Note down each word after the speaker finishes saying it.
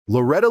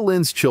Loretta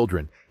Lynn's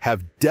children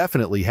have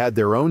definitely had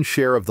their own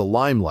share of the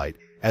limelight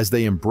as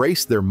they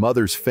embraced their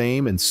mother's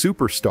fame and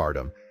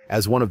superstardom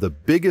as one of the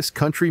biggest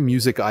country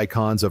music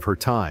icons of her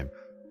time.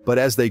 But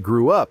as they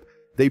grew up,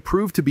 they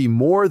proved to be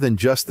more than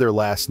just their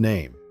last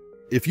name.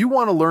 If you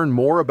want to learn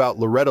more about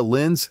Loretta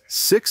Lynn's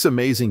 6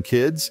 amazing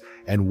kids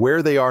and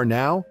where they are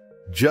now,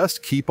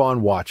 just keep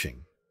on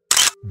watching.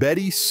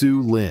 Betty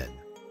Sue Lynn.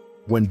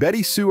 When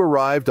Betty Sue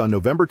arrived on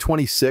November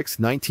 26,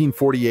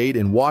 1948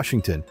 in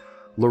Washington,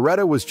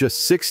 Loretta was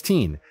just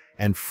 16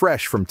 and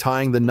fresh from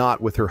tying the knot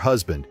with her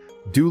husband,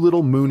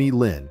 Doolittle Mooney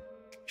Lynn.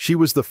 She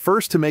was the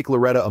first to make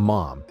Loretta a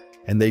mom,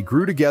 and they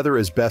grew together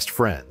as best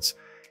friends.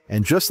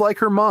 And just like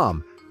her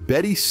mom,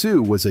 Betty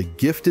Sue was a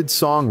gifted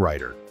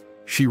songwriter.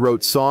 She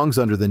wrote songs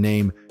under the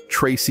name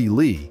Tracy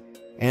Lee,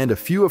 and a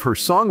few of her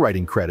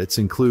songwriting credits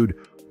include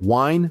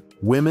Wine,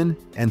 Women,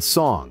 and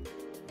Song,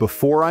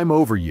 Before I'm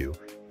Over You,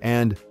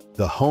 and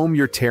The Home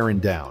You're Tearing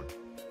Down.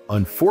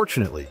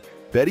 Unfortunately,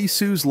 Betty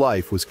Sue's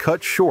life was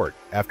cut short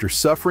after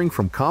suffering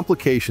from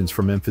complications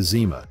from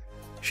emphysema.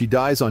 She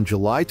dies on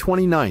July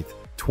 29,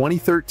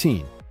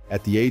 2013,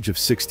 at the age of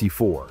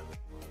 64.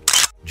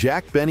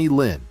 Jack Benny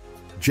Lynn.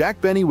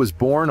 Jack Benny was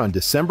born on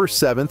December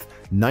 7,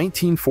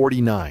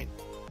 1949.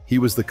 He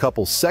was the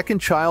couple's second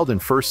child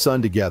and first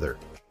son together.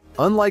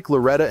 Unlike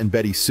Loretta and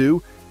Betty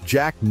Sue,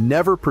 Jack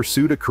never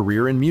pursued a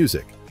career in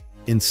music.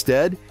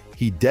 Instead,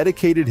 he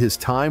dedicated his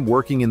time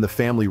working in the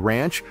family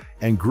ranch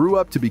and grew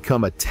up to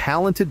become a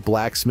talented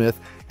blacksmith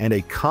and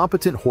a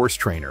competent horse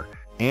trainer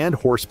and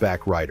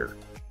horseback rider.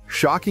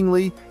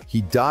 Shockingly,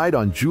 he died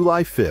on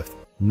July 5,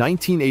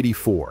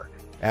 1984,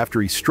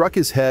 after he struck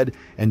his head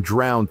and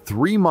drowned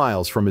 3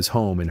 miles from his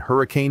home in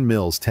Hurricane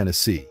Mills,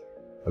 Tennessee.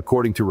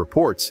 According to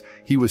reports,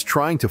 he was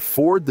trying to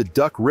ford the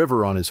Duck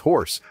River on his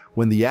horse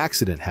when the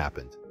accident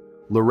happened.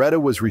 Loretta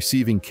was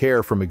receiving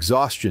care from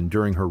exhaustion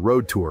during her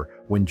road tour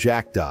when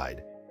Jack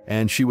died,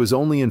 and she was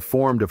only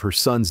informed of her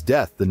son's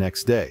death the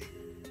next day.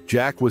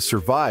 Jack was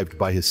survived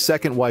by his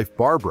second wife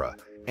Barbara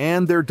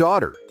and their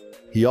daughter.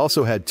 He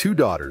also had 2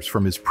 daughters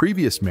from his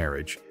previous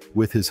marriage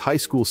with his high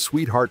school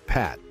sweetheart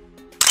Pat.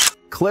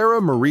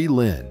 Clara Marie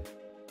Lynn.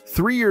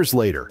 3 years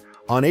later,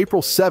 on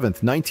April 7,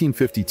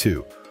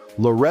 1952,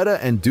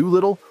 Loretta and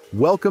Doolittle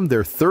welcomed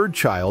their 3rd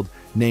child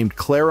named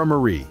Clara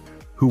Marie,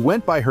 who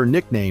went by her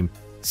nickname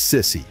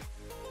Sissy.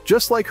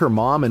 Just like her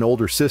mom and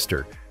older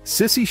sister,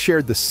 Sissy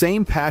shared the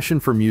same passion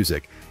for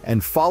music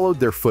and followed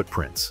their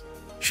footprints.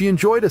 She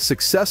enjoyed a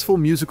successful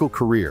musical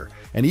career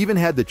and even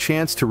had the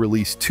chance to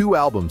release 2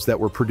 albums that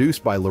were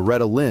produced by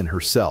Loretta Lynn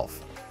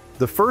herself.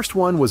 The first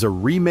one was a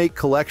remake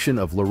collection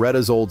of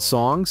Loretta's old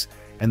songs,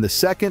 and the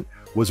second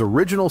was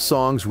original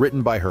songs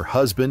written by her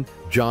husband,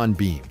 John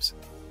Beams.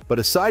 But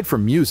aside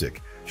from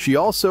music, she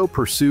also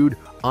pursued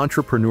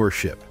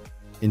entrepreneurship.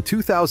 In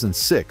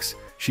 2006,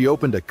 she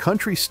opened a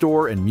country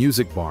store and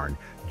music barn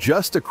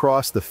just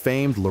across the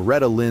famed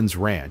Loretta Lynn's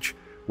ranch,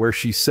 where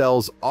she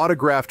sells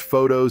autographed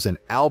photos and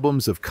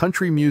albums of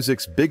country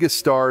music's biggest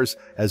stars,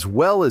 as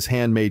well as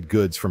handmade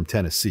goods from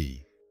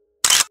Tennessee.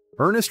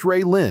 Ernest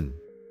Ray Lynn.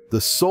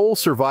 The sole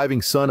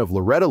surviving son of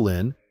Loretta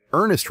Lynn,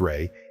 Ernest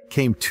Ray,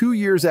 came 2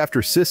 years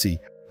after Sissy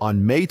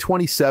on May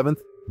 27,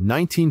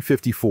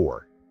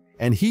 1954,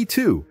 and he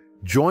too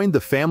joined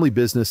the family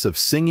business of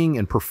singing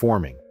and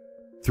performing.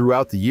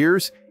 Throughout the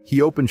years,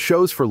 he opened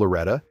shows for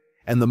Loretta,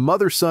 and the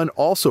mother-son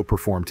also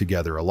performed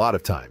together a lot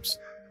of times.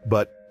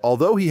 But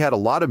although he had a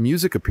lot of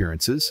music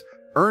appearances,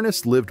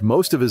 Ernest lived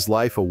most of his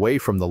life away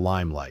from the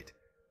limelight.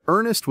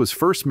 Ernest was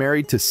first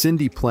married to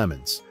Cindy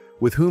Plemons,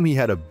 with whom he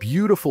had a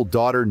beautiful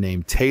daughter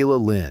named Taylor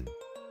Lynn.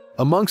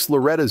 Amongst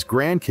Loretta's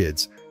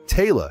grandkids,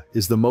 Taylor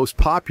is the most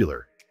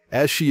popular,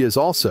 as she is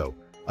also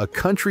a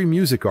country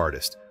music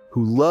artist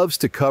who loves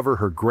to cover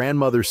her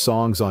grandmother's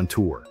songs on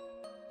tour.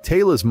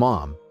 Taylor's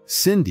mom,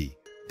 Cindy,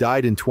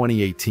 died in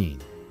 2018.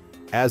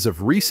 As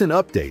of recent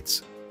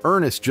updates,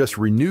 Ernest just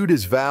renewed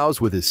his vows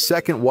with his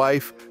second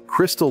wife,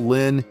 Crystal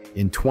Lynn,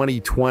 in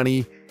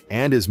 2020,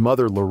 and his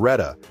mother,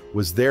 Loretta,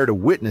 was there to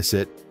witness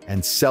it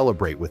and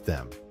celebrate with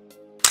them.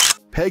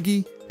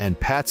 Peggy and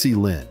Patsy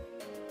Lynn.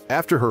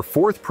 After her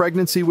 4th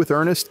pregnancy with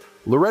Ernest,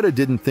 Loretta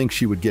didn't think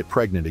she would get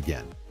pregnant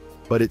again.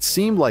 But it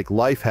seemed like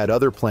life had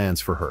other plans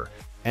for her,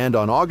 and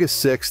on August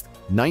 6,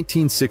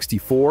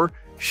 1964,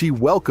 she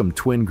welcomed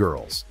twin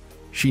girls.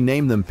 She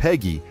named them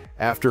Peggy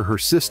after her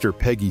sister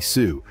Peggy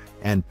Sue,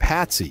 and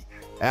Patsy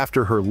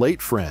after her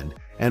late friend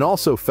and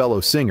also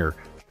fellow singer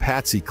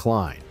Patsy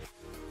Cline.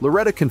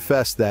 Loretta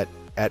confessed that,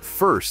 at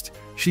first,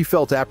 she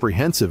felt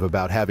apprehensive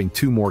about having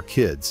 2 more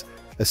kids,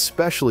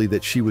 especially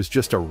that she was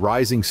just a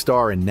rising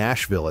star in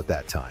Nashville at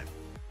that time.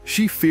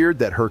 She feared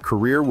that her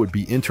career would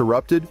be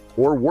interrupted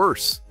or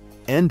worse,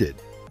 ended.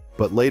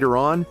 But later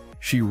on,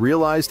 she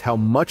realized how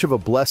much of a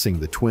blessing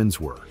the twins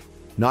were.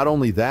 Not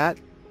only that,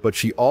 but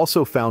she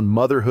also found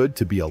motherhood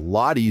to be a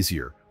lot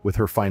easier with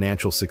her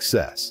financial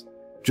success.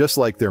 Just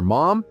like their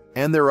mom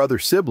and their other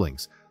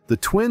siblings, the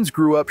twins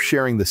grew up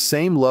sharing the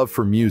same love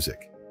for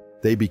music.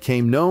 They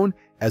became known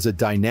as a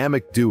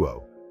dynamic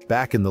duo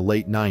back in the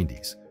late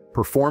 90s,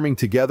 performing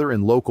together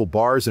in local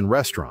bars and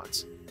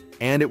restaurants.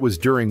 And it was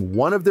during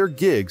one of their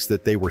gigs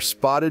that they were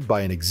spotted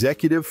by an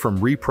executive from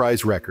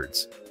Reprise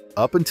Records.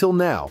 Up until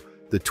now,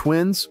 the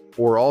twins,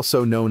 or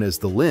also known as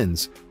the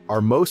Lynns,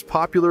 are most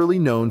popularly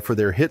known for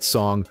their hit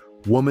song,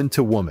 Woman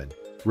to Woman,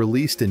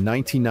 released in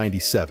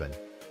 1997.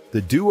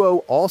 The duo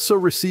also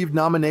received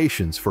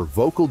nominations for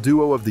Vocal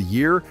Duo of the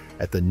Year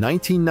at the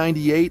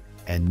 1998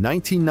 and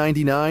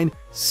 1999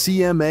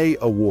 CMA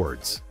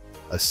Awards.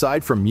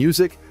 Aside from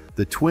music,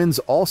 the twins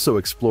also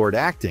explored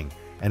acting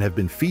and have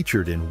been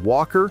featured in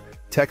Walker,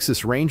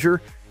 Texas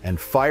Ranger, and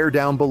Fire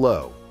Down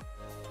Below.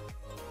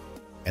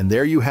 And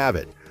there you have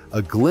it,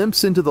 a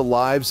glimpse into the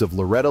lives of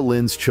Loretta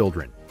Lynn's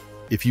children.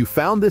 If you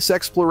found this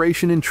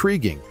exploration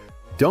intriguing,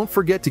 don't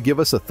forget to give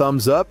us a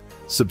thumbs up,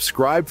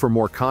 subscribe for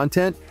more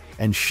content,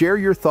 and share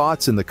your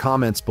thoughts in the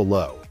comments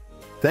below.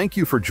 Thank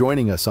you for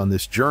joining us on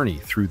this journey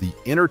through the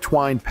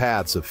intertwined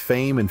paths of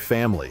fame and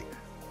family.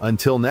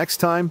 Until next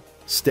time,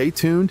 stay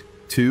tuned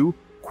to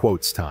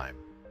Quotes Time.